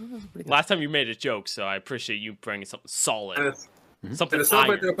 last time you made a joke, so I appreciate you bringing something solid. Something and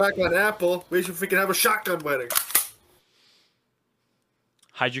iron. They're back on Apple. We should freaking have a shotgun wedding.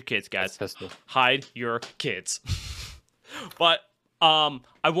 Hide your kids, guys. Hide your kids. But I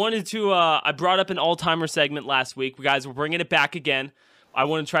wanted to. I brought up an all-timer segment last week. We guys, we're bringing it back again. I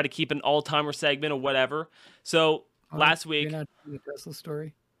want to try to keep an all-timer segment or whatever. So last week, you're not doing the Tesla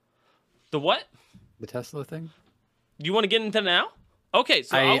story. The what? The Tesla thing. You want to get into it now? Okay,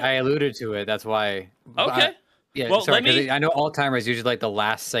 so I alluded to it. That's why. Okay. Yeah, well, sorry, I know all-timer is usually like the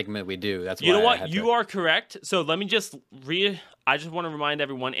last segment we do. That's why. You know what? You are correct. So let me just I just want to remind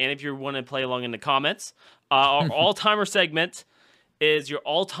everyone, and if you want to play along in the comments, our all-timer segment is your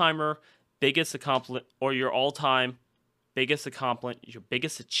all-timer biggest accomplishment, or your all-time biggest accomplishment, your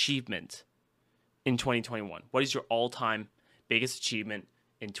biggest achievement in 2021. What is your all-time biggest achievement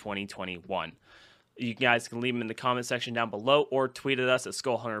in 2021? You guys can leave them in the comment section down below or tweet at us at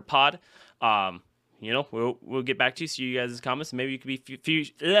SkullHunterPod. You know, we'll get back to you. See you guys' comments. Maybe you could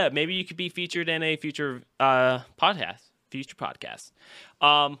be featured in a future podcast.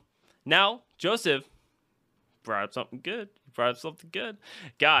 Now, Joseph brought up something good.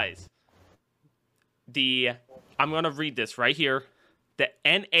 Guys, I'm going to read this right here. The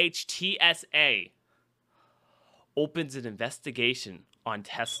NHTSA opens an investigation on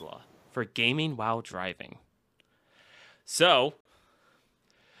Tesla for gaming while driving. So,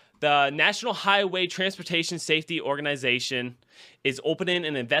 the National Highway Transportation Safety Organization is opening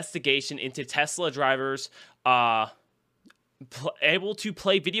an investigation into Tesla drivers able to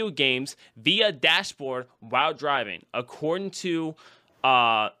play video games via dashboard while driving. According to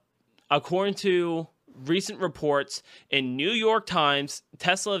recent reports in New York Times,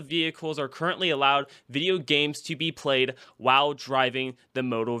 Tesla vehicles are currently allowed video games to be played while driving the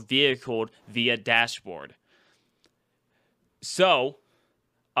motor vehicle via dashboard. So,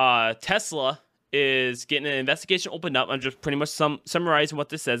 Tesla is getting an investigation opened up. I'm just pretty much summarizing what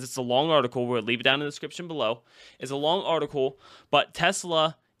this says. It's a long article. We'll leave it down in the description below. It's a long article, but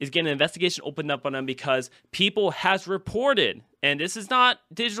Tesla is getting an investigation opened up on them because people has reported, and this is not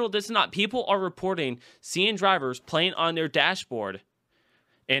digital, people are reporting seeing drivers playing on their dashboard.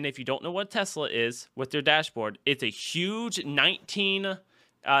 And if you don't know what Tesla is with their dashboard, it's a huge 19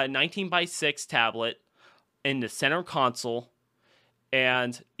 by 6 tablet in the center console,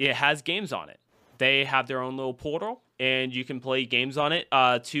 and it has games on it. They have their own little portal, and you can play games on it.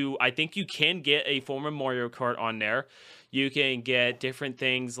 I think you can get a former Mario Kart on there. You can get different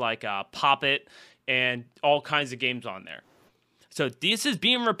things like Pop It and all kinds of games on there. So this is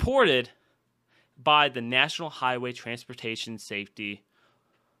being reported by the National Highway Transportation Safety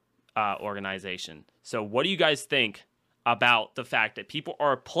Organization. So what do you guys think about the fact that people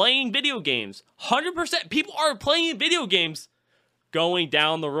are playing video games? 100% people are playing video games going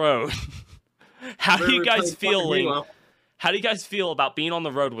down the road. How do you guys feeling? Halo. How do you guys feel about being on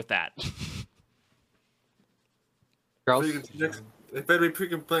the road with that? Charles? They better be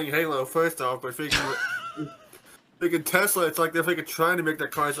freaking playing Halo first off, but freaking Tesla, it's like they're freaking trying to make their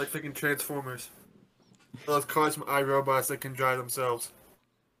cars like freaking Transformers. Those cars from iRobots that can drive themselves.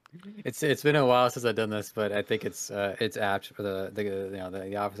 It's been a while since I've done this, but I think it's apt for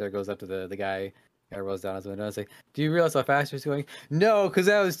the officer goes up to the guy. Rolls down his window and say, "Do you realize how fast you're going?" "No, because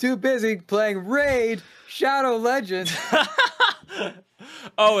I was too busy playing Raid Shadow Legends."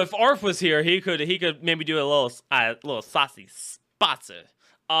 Oh, if Arf was here, he could maybe do a little saucy spotzer.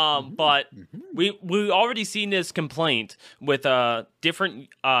 But we already seen this complaint with different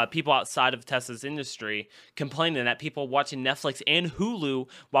people outside of Tesla's industry complaining that people watching Netflix and Hulu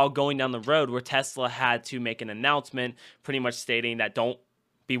while going down the road, where Tesla had to make an announcement pretty much stating that don't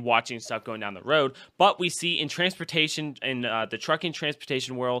be watching stuff going down the road. But we see in transportation, in the trucking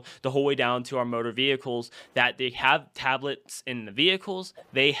transportation world, the whole way down to our motor vehicles, that they have tablets in the vehicles.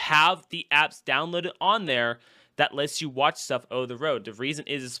 They have the apps downloaded on there that lets you watch stuff over the road. The reason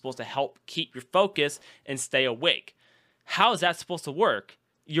is it's supposed to help keep your focus and stay awake. How is that supposed to work?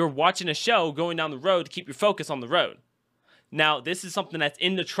 You're watching a show going down the road to keep your focus on the road. Now, this is something that's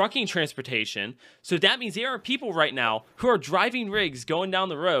in the trucking transportation, so that means there are people right now who are driving rigs going down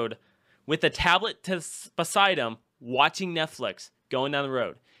the road with a tablet beside them, watching Netflix going down the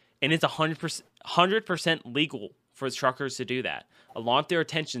road. And it's 100% legal for truckers to do that, along with their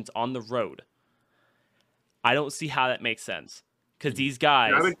attentions on the road. I don't see how that makes sense, because these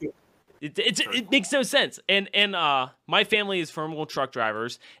guys, it makes no sense. And my family is firm wheel truck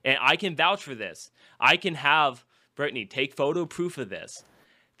drivers, and I can vouch for this. I can have Brittany take photo proof of this.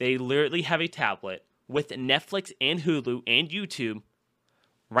 They literally have a tablet with Netflix and Hulu and YouTube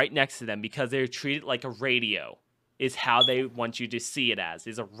right next to them, because they're treated like a radio. Is how they want you to see it as,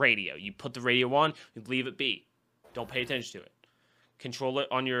 is a radio. You put the radio on, you leave it be. Don't pay attention to it. Control it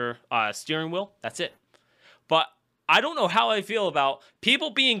on your steering wheel. That's it. But I don't know how I feel about people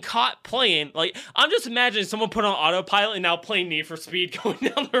being caught playing. Like, I'm just imagining someone put on autopilot and now playing Need for Speed going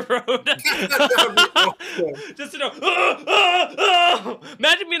down the road. Just to know,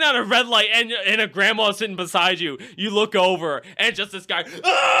 imagine being at a red light and a grandma sitting beside you. You look over and just this guy.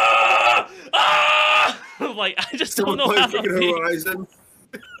 Like, I just don't know how to be.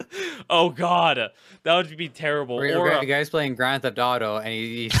 Oh God, that would be terrible. Or a guy's playing Grand Theft Auto and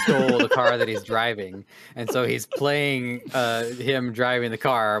he stole the car that he's driving, and so he's playing him driving the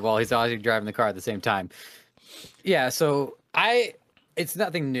car while he's also driving the car at the same time. Yeah, so it's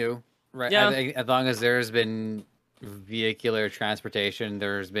nothing new, right? Yeah. As long as there's been vehicular transportation,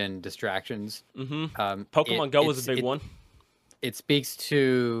 there's been distractions. Pokemon Go was a big one. It speaks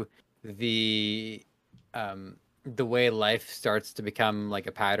to the way life starts to become like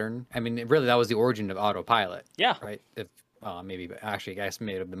a pattern. I mean, really, that was the origin of autopilot. Yeah. Right. If maybe, but actually, I guess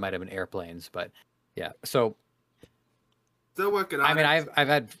it might have been airplanes, but yeah. So Still working on I mean, it. I've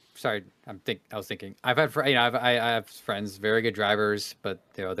had. Sorry, I was thinking. I've had. I have friends, very good drivers, but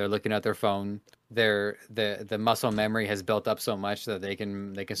they're looking at their phone. The muscle memory has built up so much that they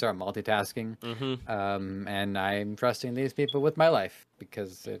can start multitasking. And I'm trusting these people with my life,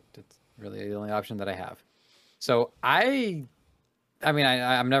 because it's really the only option that I have. So I'm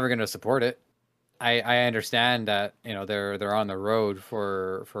never going to support it. I understand that they're on the road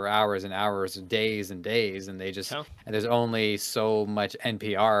for hours and hours, days and days, and they just and there's only so much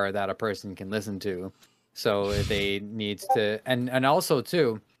NPR that a person can listen to, so they need to and also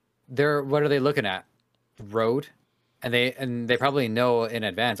too, what are they looking at? Road, and they probably know in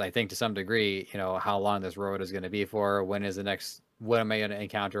advance, I think, to some degree, how long this road is going to be for, when am I going to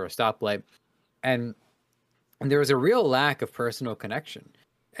encounter a stoplight, and there was a real lack of personal connection.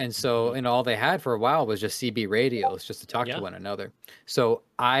 And so, all they had for a while was just CB radios, just to talk to one another. So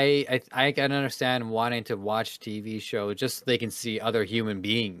I can understand wanting to watch TV shows just so they can see other human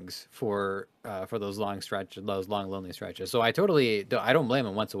beings for those long stretches, those long lonely stretches. So I don't blame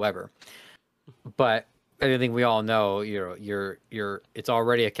them whatsoever. But I think we all know, it's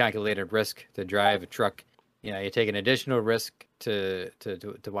already a calculated risk to drive a truck. You take an additional risk to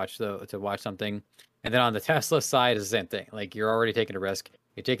watch something. And then on the Tesla side is the same thing. Like, you're already taking a risk.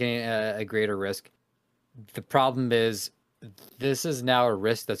 You're taking a greater risk. The problem is, this is now a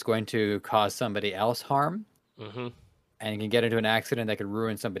risk that's going to cause somebody else harm, and you can get into an accident that could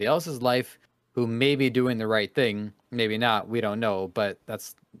ruin somebody else's life, who may be doing the right thing, maybe not. We don't know, but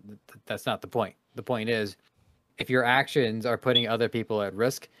that's not the point. The point is, if your actions are putting other people at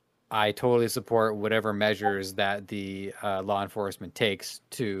risk, I totally support whatever measures that the law enforcement takes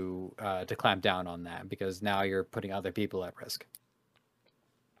to clamp down on that, because now you're putting other people at risk.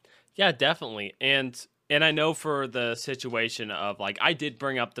 Yeah, definitely. And I know for the situation of like I did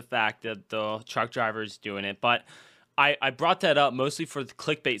bring up the fact that the truck driver is doing it, but I brought that up mostly for the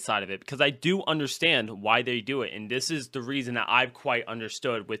clickbait side of it because I do understand why they do it. And this is the reason that I've quite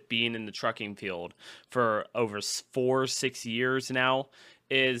understood with being in the trucking field for over 4 6 years now,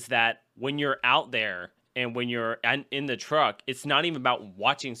 is that when you're out there and when you're in the truck, it's not even about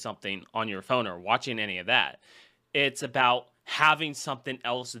watching something on your phone or watching any of that. It's about having something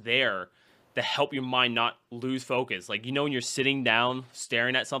else there to help your mind not lose focus. Like, you know, when you're sitting down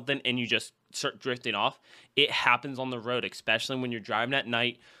staring at something and you just start drifting off, it happens on the road, especially when you're driving at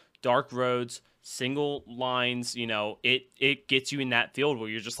night, dark roads, single lines, you know, it gets you in that field where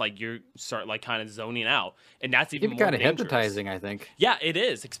you're just like, you start like kind of zoning out. And that's even Even more kind of dangerous. hypnotizing, I think. Yeah, it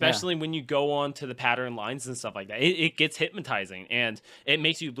is, especially when you go on to the pattern lines and stuff like that. It gets hypnotizing and it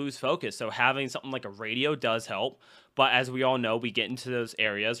makes you lose focus. So having something like a radio does help. But as we all know, we get into those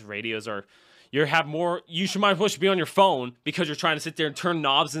areas. Radios are, you have more, you should might as well be on your phone because you're trying to sit there and turn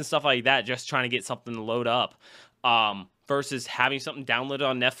knobs and stuff like that, just trying to get something to load up. Versus having something downloaded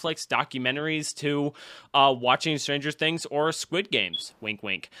on Netflix, documentaries to watching Stranger Things or Squid Games. Wink,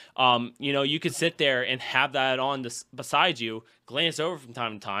 wink. You know, you could sit there and have that on beside you, glance over from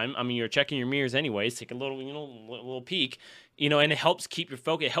time to time. I mean, you're checking your mirrors anyways, take a little, you know, little peek, you know, and it helps keep your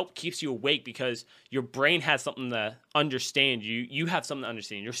focus. It helps keeps you awake because your brain has something to understand. You have something to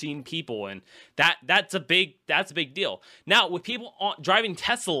understand. You're seeing people, and that's a big deal. Now, with people driving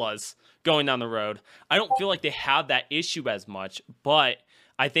Teslas going down the road, I don't feel like they have that issue as much, but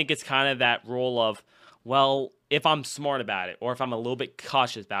I think it's kind of that role of, well, if I'm smart about it or if I'm a little bit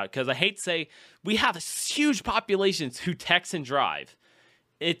cautious about it, because I hate to say we have huge populations who text and drive.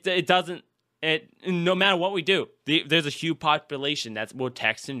 It doesn't, no matter what we do, there's a huge population that will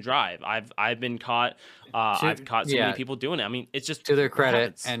text and drive. I've been caught. I've caught so many people doing it. I mean, it's just To their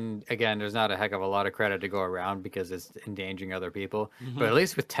credit, happens. and again, there's not a heck of a lot of credit to go around because it's endangering other people. Mm-hmm. But at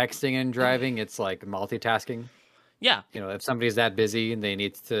least with texting and driving, it's like multitasking. Yeah, You know, if somebody's that busy and they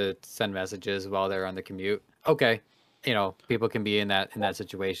need to send messages while they're on the commute, okay. You know, people can be in that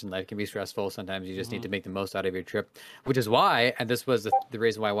situation. Life can be stressful. Sometimes you just need to make the most out of your trip, which is why, and this was the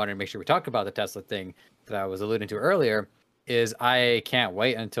reason why I wanted to make sure we talked about the Tesla thing that I was alluding to earlier, is I can't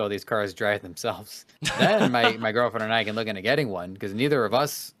wait until these cars drive themselves. Then my girlfriend and I can look into getting one because neither of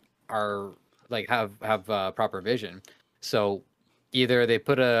us are like have proper vision. So either they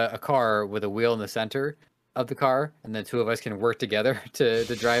put a car with a wheel in the center of the car and the two of us can work together to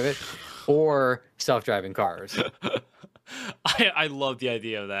drive it, or self-driving cars. I love the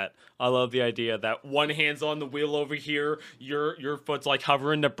idea of that. I love the idea that one hand's on the wheel over here, your foot's like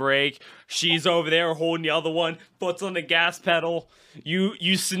hovering the brake, she's over there holding the other one, foot's on the gas pedal.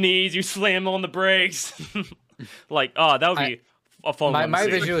 You sneeze, you slam on the brakes. Like, oh, that would be a fun one to My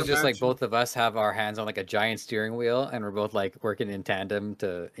see. vision was just like both of us have our hands on like a giant steering wheel and we're both like working in tandem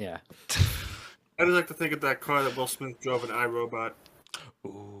to I just like to think of that car that Will Smith drove in iRobot.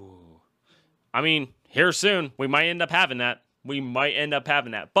 Ooh. I mean, here soon, we might end up having that.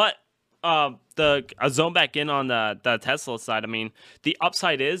 But I zone back in on the Tesla side. I mean, the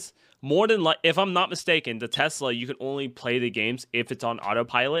upside is more than like, if I'm not mistaken, the Tesla, you can only play the games if it's on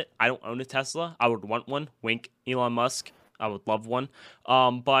autopilot. I don't own a Tesla. I would want one. Wink, Elon Musk. I would love one.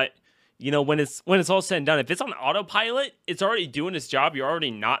 But you know, when it's all said and done, if it's on autopilot, it's already doing its job. You're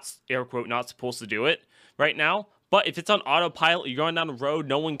already not, air quote, not supposed to do it right now. But if it's on autopilot, you're going down the road,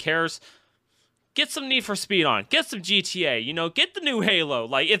 no one cares. Get some Need for Speed on. Get some GTA. You know, get the new Halo.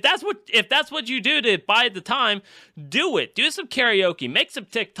 Like, if that's what you do to buy the time, do it. Do some karaoke. Make some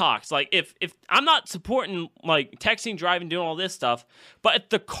TikToks. Like, if I'm not supporting like texting, driving, doing all this stuff, but if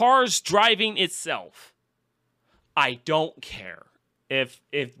the car's driving itself, I don't care. If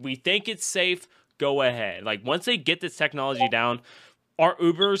we think it's safe, go ahead. Like, once they get this technology down, our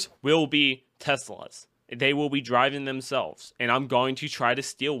Ubers will be Teslas. They will be driving themselves, and I'm going to try to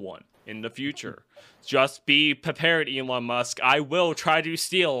steal one in the future. Just be prepared, Elon Musk. I will try to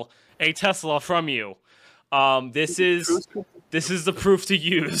steal a Tesla from you. This is the proof to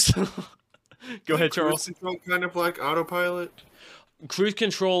use. Go ahead, Charles. Cruise control kind of like autopilot. Cruise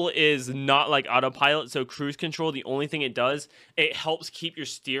control is not like autopilot. So cruise control, the only thing it does, it helps keep your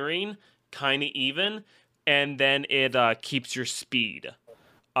steering kind of even, and then it keeps your speed.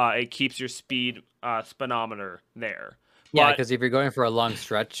 It keeps your speed speedometer there. Yeah, But- because if you're going for a long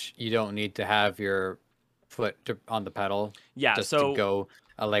stretch, you don't need to have your foot on the pedal. Yeah, just so to go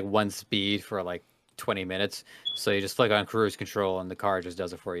at like one speed for like 20 minutes. So you just flick on cruise control and the car just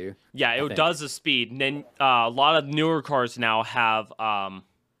does it for you. yeah, it think. does the speed. And then a lot of newer cars now have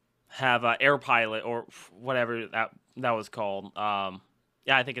AirPilot or whatever that was called.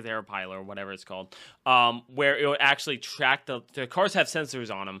 Yeah, I think it's AirPilot or whatever it's called, where it would actually track the cars have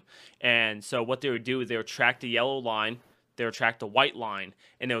sensors on them, and so what they would do is they would track the yellow line, they would track the white line,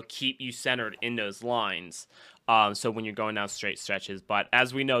 and they'll keep you centered in those lines. So when you're going down straight stretches, but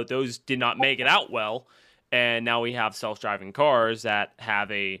as we know, those did not make it out well, and now we have self-driving cars that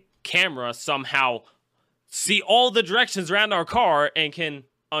have a camera somehow see all the directions around our car and can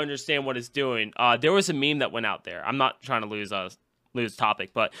understand what it's doing. There was a meme that went out there. I'm not trying to lose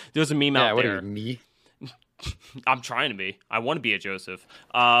topic, but there was a meme out what there. Are you, me? I'm trying to be. I want to be a Joseph.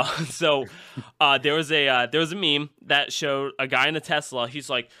 So there was a meme that showed a guy in a Tesla.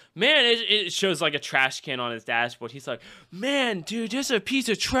 He's like, man, it shows like a trash can on his dashboard. He's like, man, dude, there's a piece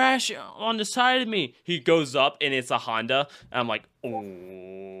of trash on the side of me. He goes up and it's a Honda. And I'm like,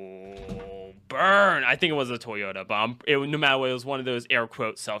 oh, burn. I think it was a Toyota, but no matter what, it was one of those air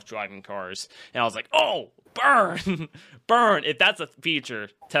quote self-driving cars. And I was like, oh, burn, burn. If that's a feature,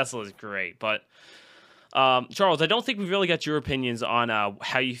 Tesla is great, but. Charles, I don't think we've really got your opinions on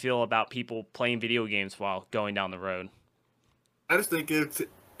how you feel about people playing video games while going down the road. I just think it'd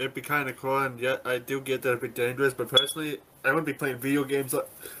be kind of cool, and yeah, I do get that it'd be dangerous, but personally, I wouldn't be playing video games.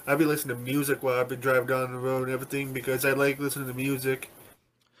 I'd be listening to music while I've been driving down the road and everything, because I like listening to music.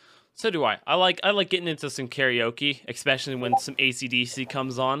 So do I. I like getting into some karaoke, especially when some AC/DC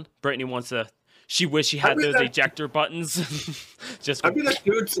comes on. Brittany wants to... She wish she had those ejector buttons. I'd be like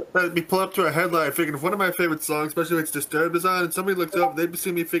dudes that'd be pulled up to a headlight thinking if one of my favorite songs, especially if it's Disturbed, is on, and somebody looks up, they'd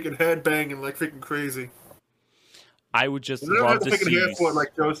see me freaking headbanging like freaking crazy. I would just love to see you.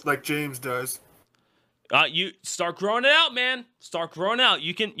 Like James does. You start growing it out, man. Start growing out.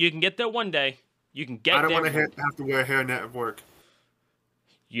 You can get there one day. You can get there. I don't want to have to wear a hairnet at work.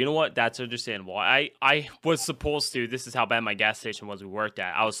 You know what? That's understandable. I was supposed to. This is how bad my gas station was we worked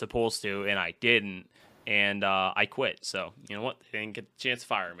at. I was supposed to, and I didn't. And I quit. So, you know what? They didn't get the chance to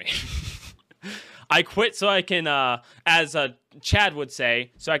fire me. I quit so I can, as Chad would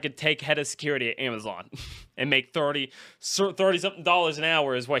say, so I could take head of security at Amazon and make $30-something an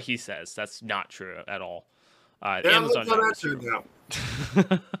hour is what he says. That's not true at all. Amazon.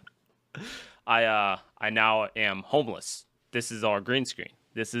 I now am homeless. This is our green screen.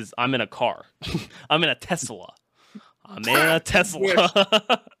 I'm in a car. I'm in a Tesla.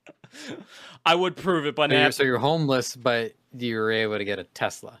 I would prove it, but so you're homeless, but you were able to get a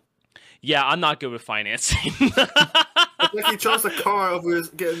Tesla. Yeah, I'm not good with financing. Like he chose the car over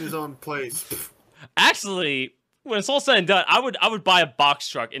getting his own place. Actually, when it's all said and done, I would buy a box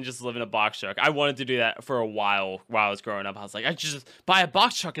truck and just live in a box truck. I wanted to do that for a while I was growing up. I was like, I could just buy a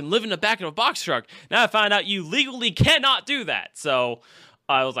box truck and live in the back of a box truck. Now I found out you legally cannot do that. So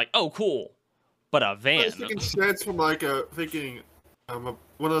I was like, oh, cool. But a van. I was thinking sheds from like one of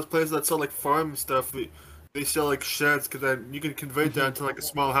those places that sell like farm stuff. They sell like sheds because then you can convert that into like a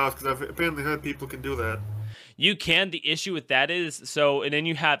small house. Because I've apparently heard people can do that. You can. The issue with that is and then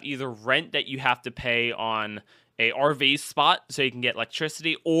you have either rent that you have to pay on a RV spot so you can get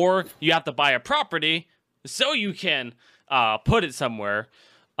electricity, or you have to buy a property so you can put it somewhere.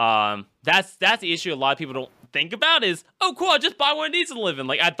 That's the issue a lot of people don't think about is, oh, cool, I'll just buy one of these and live in.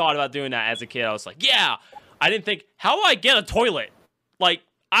 Like, I thought about doing that as a kid. I was like, yeah. I didn't think, how do I get a toilet? Like,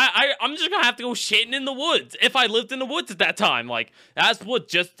 I'm just gonna have to go shitting in the woods if I lived in the woods at that time. Like, that's what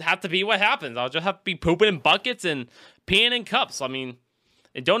just have to be what happens. I'll just have to be pooping in buckets and peeing in cups. I mean,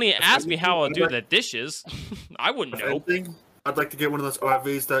 don't even ask me how I'll do the dishes. I wouldn't know. I'd like to get one of those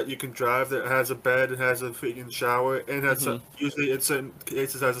RVs that you can drive that has a bed and has a freaking shower and has usually in certain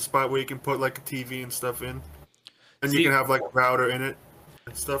cases has a spot where you can put like a TV and stuff in, and you can have like a router in it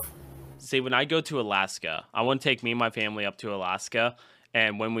and stuff. See, when I go to Alaska, I want to take me and my family up to Alaska.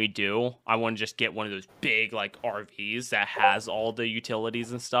 And when we do, I want to just get one of those big like RVs that has all the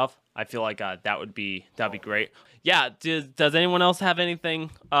utilities and stuff. I feel like that'd be great. Yeah. Does anyone else have anything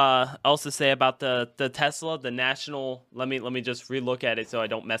else to say about the Tesla, the national? Let me just relook at it so I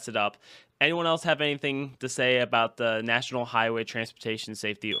don't mess it up. Anyone else have anything to say about the National Highway Transportation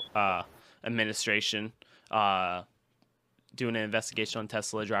Safety Administration doing an investigation on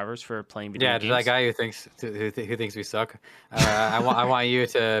Tesla drivers for playing video games? Yeah, that guy who thinks we suck. I want you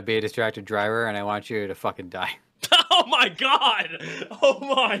to be a distracted driver, and I want you to fucking die. Oh my god! Oh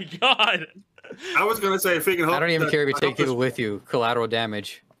my god! I was gonna say, freaking. I don't even care if you take people with you. Collateral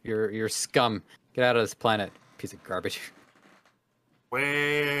damage. You're scum. Get out of this planet, piece of garbage. Wow.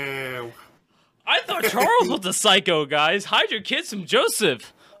 I thought Charles was a psycho, guys. Hide your kids from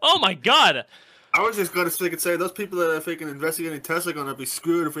Joseph. Oh my god. I was just gonna say those people that are freaking investigating Tesla are gonna be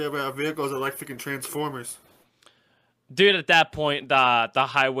screwed if we ever have vehicles that are like freaking Transformers. Dude, at that point, the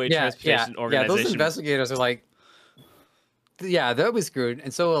Highway Transportation Organization. Yeah, those investigators are like, yeah, they'll be screwed,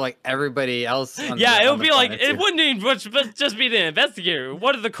 and so will like everybody else. On Yeah, the, it on would the be like planet, it too. wouldn't even just be the investigator.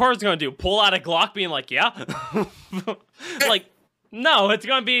 What are the cars gonna do? Pull out a Glock, being like, yeah, like no, it's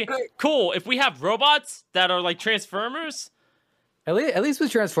gonna be cool if we have robots that are like Transformers. At least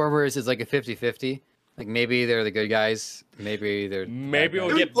with Transformers, it's like a 50-50. Like maybe they're the good guys, maybe they're the Maybe bad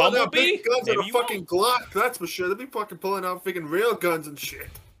we'll guys. They'll be get pulling out Bumblebee? big guns Maybe and a you fucking Glock, that's for sure. They'll be fucking pulling out freaking real guns and shit.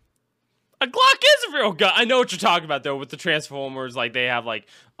 A Glock is a real gun. I know what you're talking about though with the Transformers. Like they have like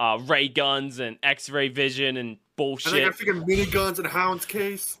ray guns and X-ray vision and And they bullshit. got freaking miniguns and Hound's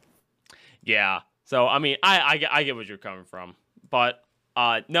case. Yeah. So I mean, I get what you're coming from, but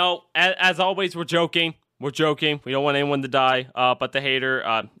no. As always, we're joking. We're joking. We don't want anyone to die. But the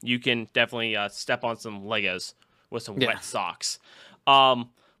hater, you can definitely step on some Legos with some wet socks.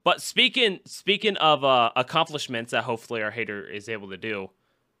 But speaking of accomplishments that hopefully our hater is able to do,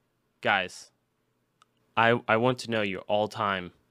 guys, I want to know your all-time